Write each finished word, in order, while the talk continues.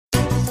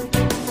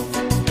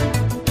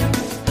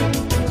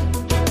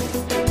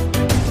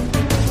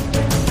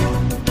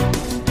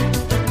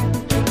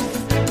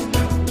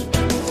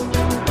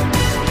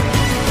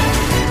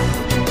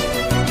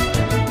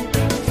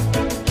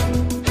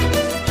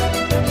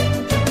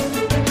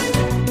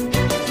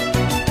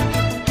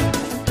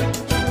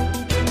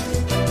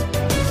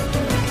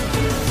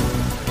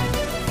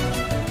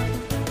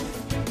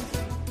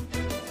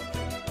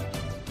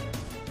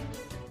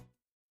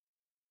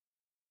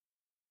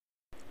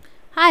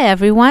Hi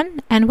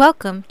everyone, and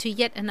welcome to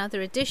yet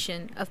another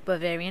edition of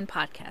Bavarian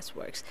Podcast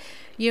Works.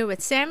 You're with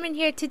Samron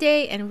here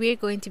today, and we're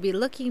going to be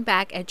looking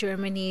back at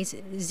Germany's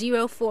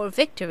 0-4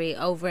 victory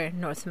over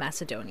North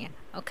Macedonia.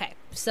 Okay,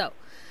 so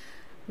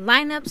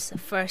lineups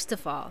first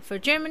of all. For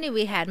Germany,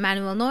 we had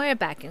Manuel Neuer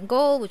back in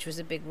goal, which was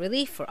a big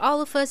relief for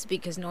all of us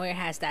because Neuer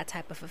has that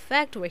type of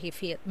effect where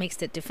he makes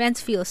the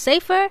defense feel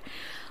safer,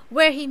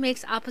 where he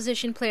makes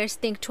opposition players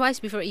think twice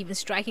before even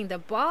striking the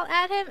ball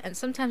at him, and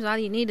sometimes all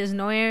you need is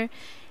Neuer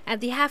at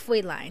the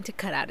halfway line to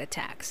cut out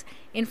attacks.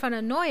 In front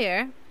of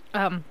Neuer,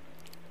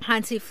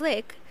 Hansi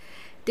Flick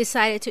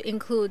decided to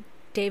include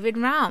David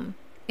Raum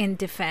in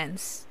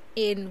defense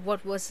in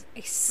what was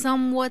a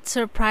somewhat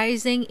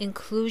surprising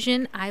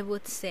inclusion, I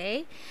would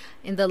say.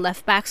 In the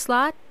left back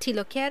slot,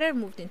 Thilo Kehrer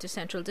moved into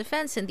central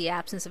defense in the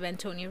absence of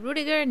Antonio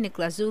Rudiger.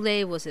 Niklas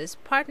Süle was his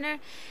partner,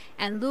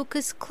 and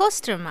Lukas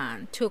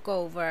Klostermann took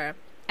over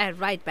at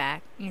right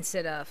back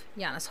instead of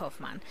Jonas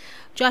Hofmann.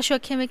 Joshua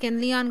Kimmich and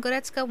Leon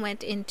Goretzka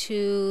went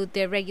into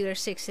their regular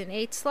 6 and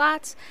 8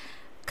 slots.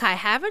 Kai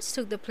Havertz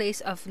took the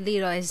place of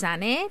Leroy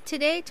Sané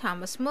today.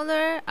 Thomas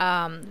Muller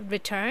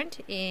returned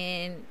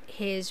in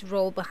his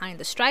role behind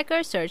the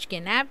striker. Serge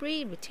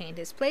Gnabry retained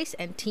his place,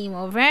 and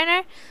Timo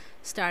Werner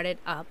started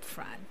up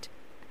front.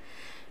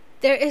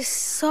 There is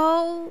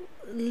so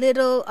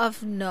little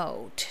of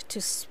note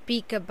to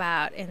speak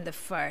about in the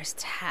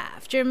first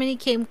half. Germany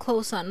came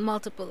close on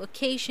multiple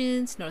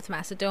occasions. North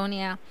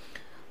Macedonia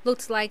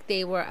looked like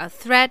they were a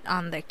threat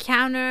on the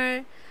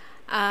counter.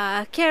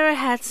 Kehrer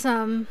had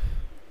some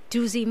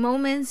doozy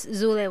moments.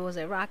 Süle was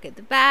a rock at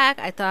the back.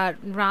 I thought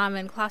Raum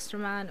and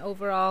Klostermann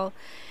overall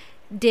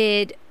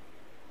did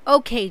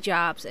okay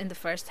jobs in the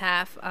first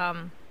half.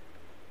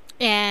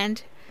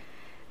 And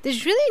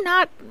there's really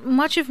not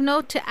much of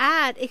note to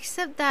add,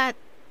 except that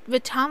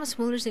with Thomas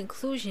Muller's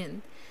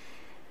inclusion,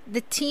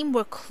 the team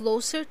were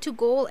closer to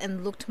goal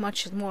and looked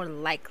much more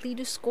likely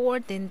to score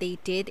than they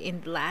did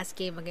in the last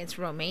game against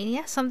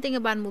Romania. Something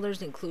about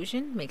Muller's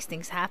inclusion makes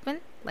things happen,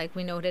 like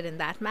we noted in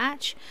that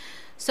match.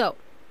 So,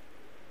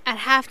 at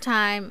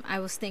halftime, I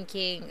was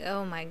thinking,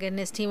 oh my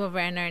goodness, Timo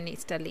Werner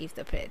needs to leave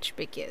the pitch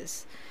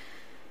because,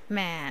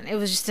 man, it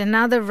was just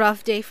another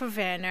rough day for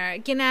Werner.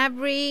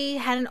 Gnabry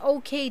had an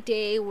okay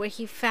day where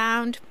he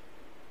found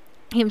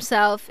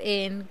himself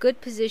in good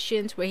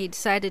positions where he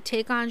decided to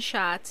take on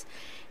shots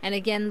and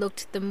again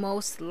looked the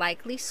most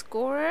likely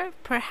scorer,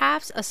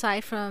 perhaps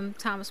aside from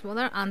Thomas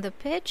Muller on the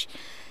pitch.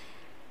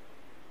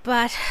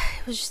 But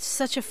it was just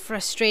such a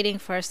frustrating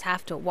first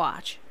half to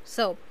watch.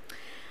 So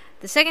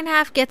the second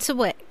half gets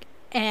away,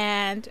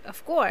 and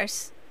of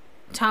course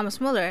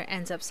Thomas Muller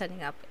ends up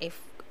setting up a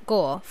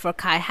goal for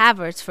Kai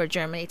Havertz for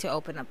Germany to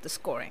open up the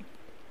scoring.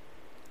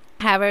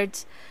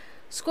 Havertz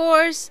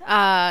scores,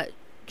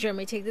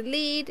 Germany take the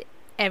lead,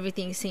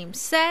 everything seems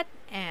set,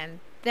 and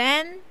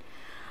then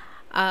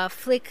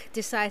Flick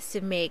decides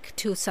to make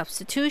 2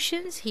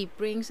 substitutions. He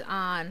brings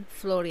on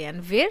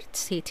Florian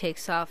Wirtz, he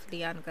takes off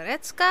Leon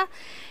Goretzka.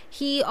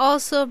 He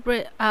also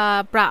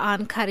brought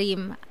on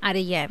Karim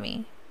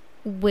Adeyemi,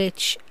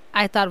 which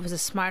I thought was a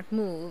smart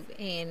move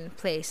in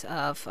place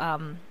of,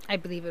 I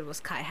believe it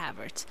was Kai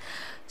Havertz.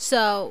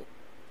 So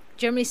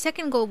Germany's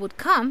second goal would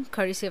come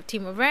courtesy of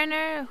Timo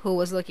Werner, who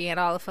was looking at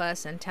all of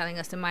us and telling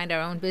us to mind our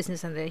own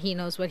business and that he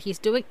knows what he's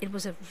doing. It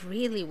was a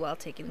really well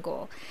taken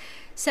goal,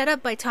 set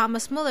up by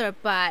Thomas Muller,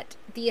 but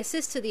the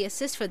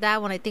assist for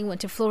that one, I think,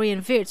 went to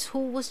Florian Wirtz, who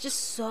was just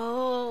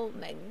so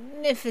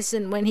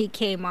magnificent when he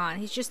came on.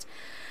 He's just,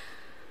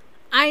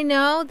 I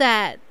know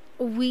that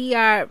we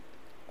are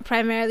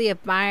primarily a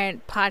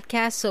Bayern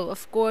podcast, so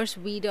of course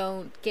we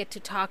don't get to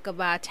talk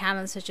about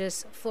talents such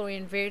as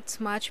Florian Wirtz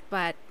much,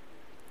 but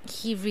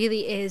he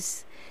really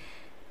is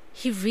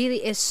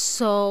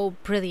so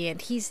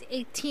brilliant. He's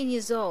 18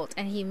 years old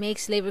and he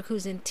makes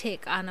Leverkusen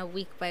tick on a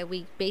week by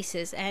week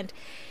basis, and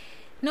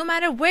no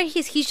matter where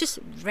he's just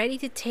ready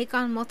to take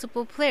on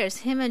multiple players.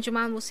 Him and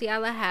Jamal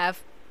Musiala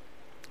have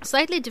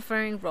slightly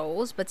differing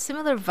roles but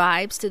similar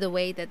vibes to the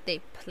way that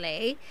they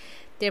play.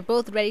 They're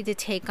both ready to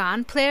take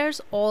on players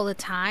all the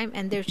time,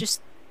 and they're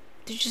just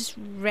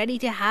ready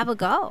to have a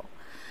go.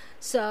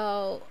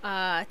 So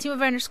Timo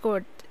Werner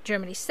scored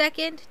Germany's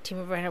second.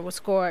 Timo Werner will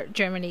score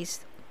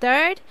Germany's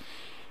third.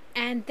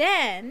 And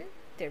then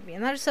there'd be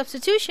another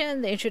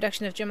substitution, the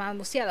introduction of Jamal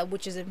Musiala,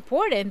 which is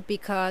important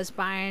because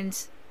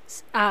Bayern's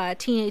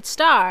teenage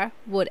star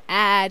would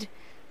add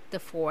the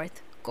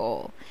 4th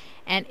goal.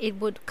 And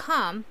it would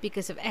come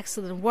because of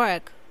excellent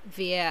work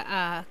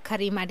via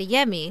Karim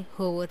Adeyemi,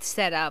 who would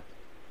set up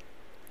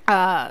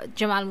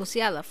Jamal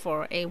Musiala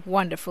for a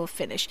wonderful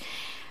finish.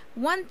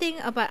 One thing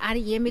about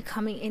Adeyemi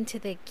coming into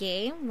the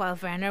game while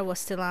Werner was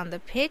still on the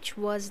pitch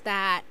was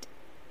that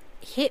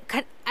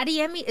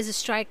Adeyemi is a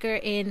striker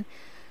in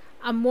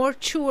a more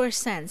truer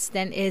sense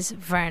than is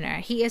Werner.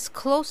 He is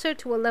closer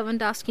to a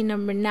Lewandowski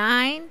number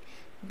 9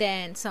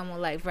 than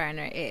someone like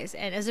Werner is.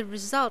 And as a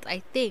result,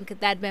 I think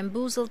that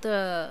bamboozled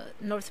the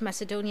North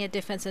Macedonia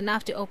defense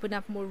enough to open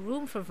up more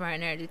room for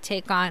Werner to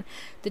take on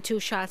the 2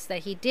 shots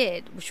that he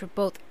did, which were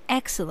both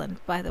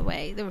excellent, by the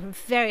way. They were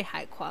very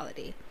high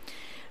quality.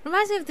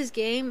 Reminds me of this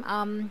game.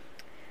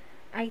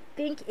 I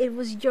think it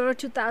was Euro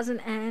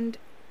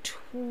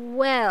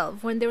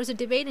 2012 when there was a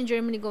debate in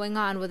Germany going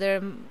on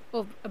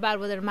about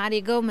whether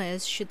Mario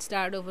Gomez should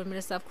start over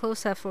Miroslav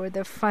Klose for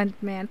the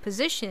frontman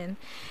position.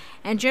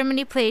 And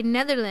Germany played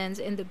Netherlands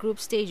in the group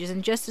stages,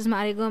 and just as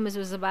Mario Gomez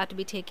was about to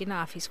be taken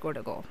off, he scored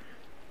a goal.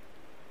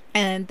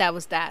 And that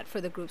was that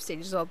for the group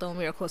stages, although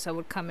Miro Klose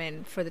would come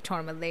in for the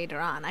tournament later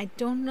on. I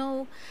don't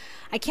know.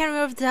 I can't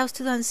remember if that was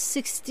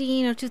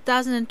 2016 or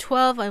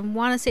 2012. I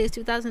want to say it's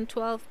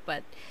 2012,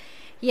 but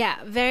yeah,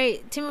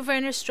 Timo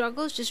Werner's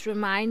struggles just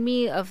remind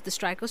me of the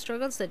striker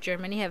struggles that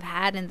Germany have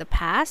had in the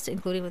past,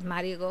 including with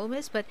Mario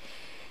Gomez. But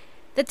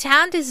the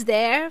talent is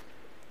there.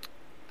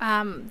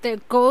 Their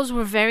goals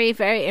were very,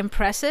 very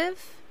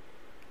impressive.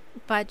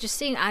 But just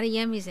seeing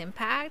Adeyemi's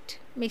impact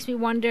makes me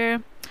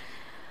wonder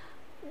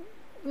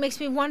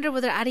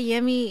whether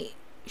Adeyemi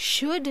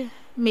should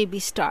maybe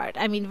start.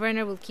 I mean,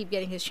 Werner will keep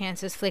getting his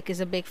chances. Flick is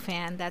a big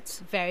fan. That's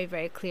very,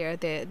 very clear.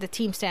 The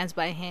team stands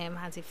by him.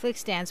 Hansi Flick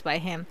stands by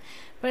him.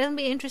 But it'll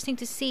be interesting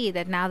to see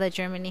that now that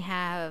Germany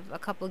have a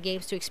couple of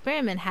games to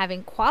experiment,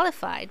 having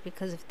qualified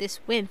because of this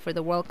win for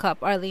the World Cup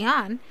early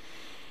on,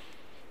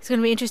 it's going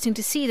to be interesting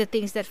to see the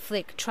things that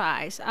Flick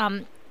tries.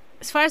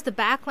 As far as the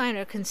backline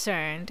are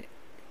concerned,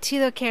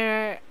 Thilo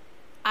Kehrer,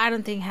 I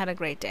don't think had a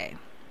great day.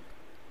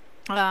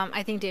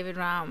 I think David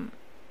Raum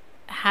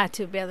had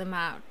to bail him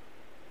out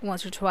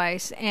once or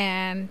twice,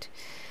 and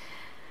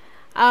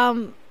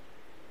I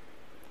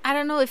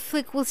don't know if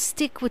Flick will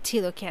stick with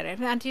Thilo Kehrer.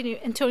 If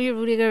Antonio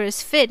Rudiger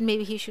is fit,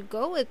 maybe he should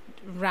go with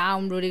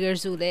Raum, Rudiger,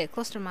 Zule,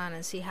 Klostermann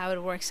and see how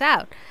it works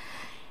out.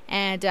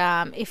 And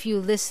if you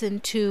listen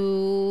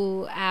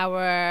to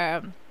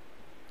our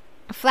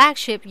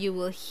flagship, you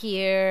will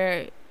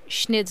hear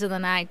Schnitzel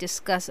and I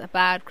discuss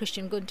about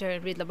Christian Günther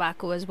and Riedle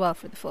Baku as well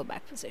for the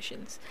fullback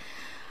positions.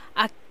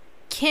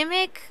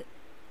 Kimmich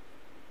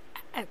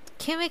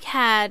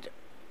had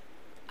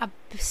a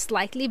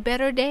slightly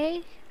better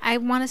day, I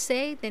want to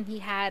say, than he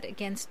had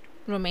against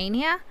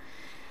Romania.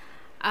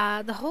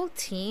 The whole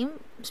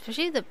team,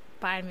 especially the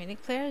Bayern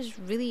Munich players,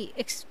 really,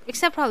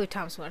 except probably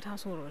Thomas Muller.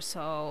 Thomas Muller was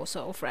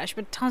so fresh,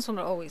 but Thomas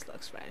Muller always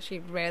looks fresh. He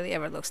rarely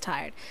ever looks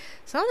tired.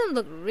 Some of them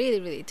look really,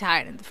 really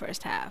tired in the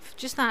first half.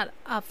 Just not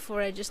up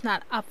for it, just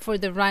not up for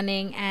the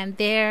running, and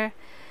there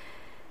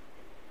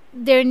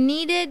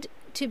needed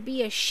to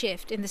be a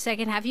shift in the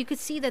second half. You could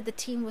see that the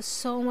team was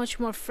so much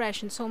more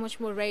fresh and so much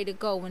more ready to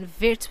go when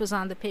Wirtz was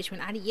on the pitch, when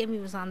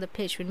Adeyemi was on the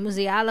pitch, when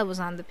Musiala was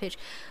on the pitch.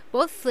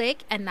 Both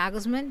Flick and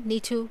Nagelsmann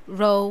need to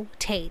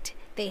rotate.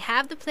 They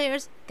have the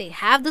players, they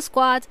have the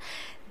squads,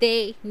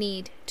 they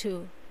need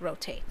to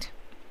rotate.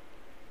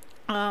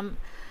 Other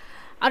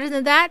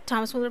than that,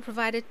 Thomas Muller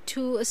provided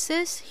 2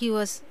 assists. He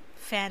was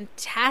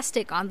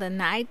fantastic on the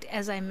night,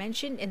 as I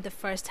mentioned, in the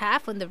first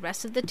half when the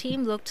rest of the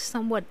team looked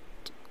somewhat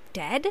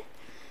dead.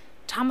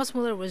 Thomas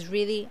Muller was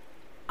really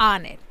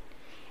on it,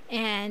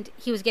 and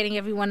he was getting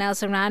everyone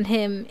else around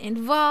him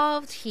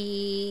involved.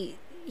 He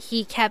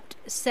kept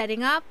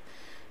setting up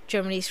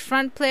Germany's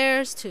front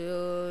players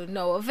to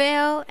no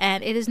avail,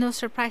 and it is no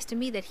surprise to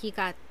me that he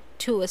got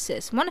 2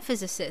 assists. One of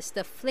his assists,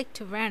 the flick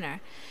to Werner,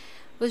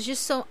 was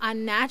just so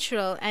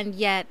unnatural and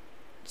yet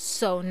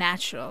so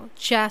natural.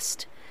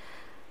 Just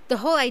the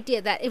whole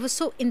idea that it was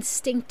so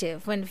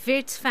instinctive. When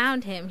Wirtz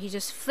found him, he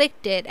just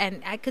flicked it,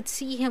 and I could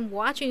see him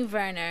watching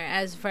Werner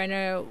as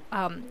Werner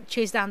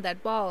chased down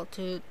that ball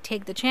to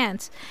take the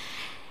chance.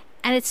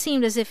 And it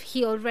seemed as if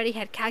he already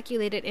had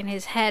calculated in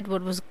his head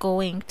what was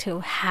going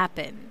to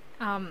happen.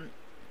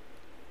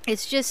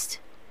 It's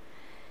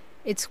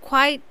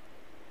quite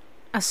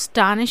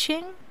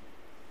astonishing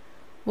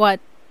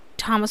what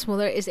Thomas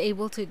Muller is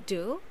able to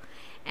do,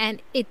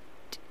 and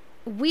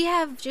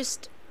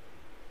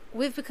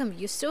we've become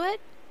used to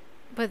it,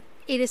 but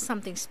it is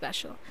something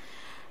special.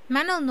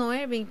 Manuel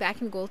Neuer being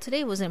back in goal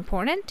today was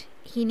important.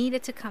 He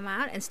needed to come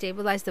out and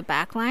stabilize the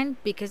backline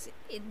because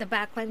the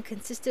backline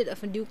consisted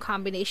of a new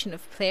combination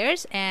of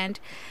players,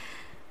 and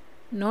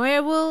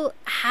Neuer will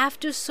have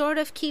to sort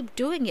of keep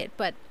doing it.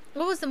 But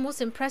what was the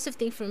most impressive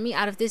thing for me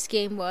out of this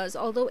game was,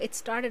 although it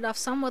started off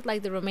somewhat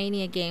like the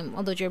Romania game,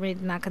 although Germany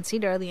did not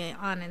concede early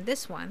on in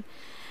this one,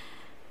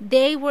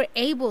 they were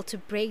able to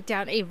break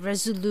down a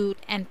resolute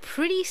and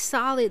pretty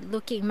solid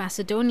looking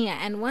Macedonia,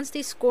 and once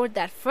they scored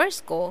that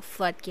first goal,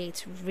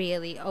 floodgates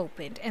really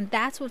opened. And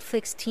that's what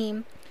Flick's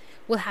team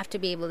will have to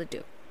be able to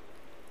do.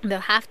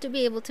 They'll have to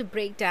be able to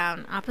break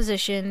down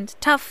opposition,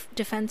 tough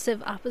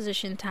defensive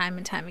opposition, time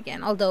and time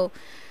again, although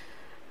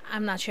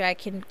I'm not sure I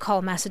can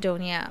call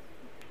Macedonia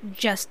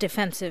just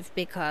defensive,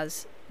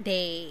 because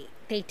they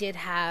did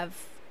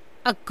have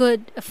a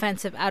good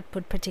offensive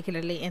output,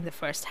 particularly in the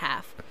first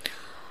half.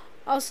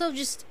 Also,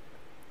 just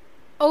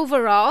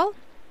overall,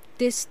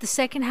 the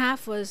second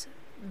half was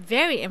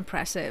very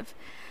impressive.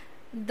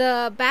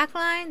 The back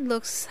line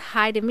looks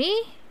high to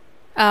me.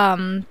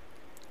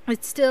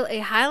 It's still a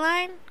high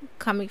line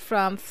coming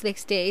from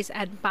Flick's days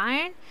at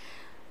Bayern.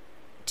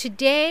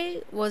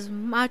 Today was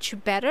much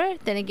better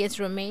than against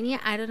Romania.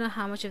 I don't know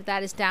how much of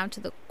that is down to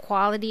the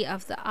quality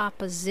of the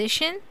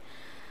opposition,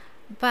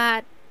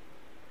 but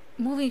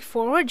moving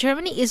forward,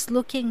 Germany is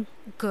looking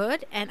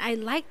good, and I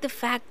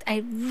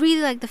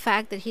really like the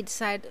fact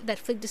that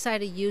Flick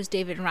decided to use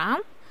David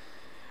Raum,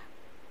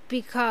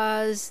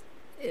 because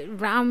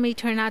Raum may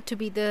turn out to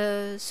be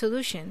the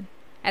solution,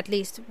 at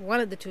least one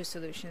of the two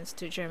solutions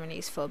to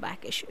Germany's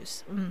fullback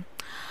issues.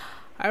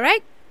 All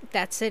right,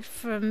 that's it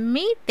from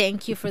me.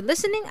 Thank you for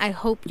listening. I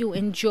hope you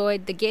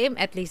enjoyed the game,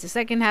 at least the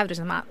second half. There's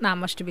not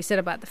much to be said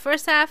about the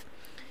first half.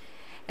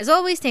 As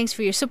always, thanks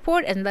for your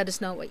support, and let us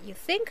know what you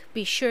think.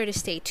 Be sure to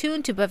stay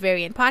tuned to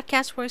Bavarian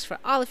Podcast Works for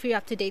all of your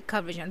up-to-date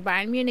coverage on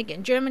Bayern Munich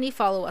and Germany.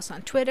 Follow us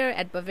on Twitter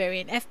at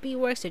Bavarian FB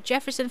Works, at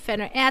Jefferson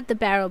Fenner, at The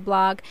Barrel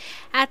Blog,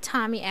 at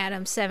Tommy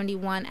Adams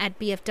 71, at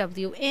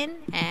BFWN,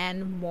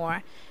 and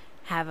more.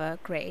 Have a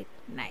great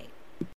night.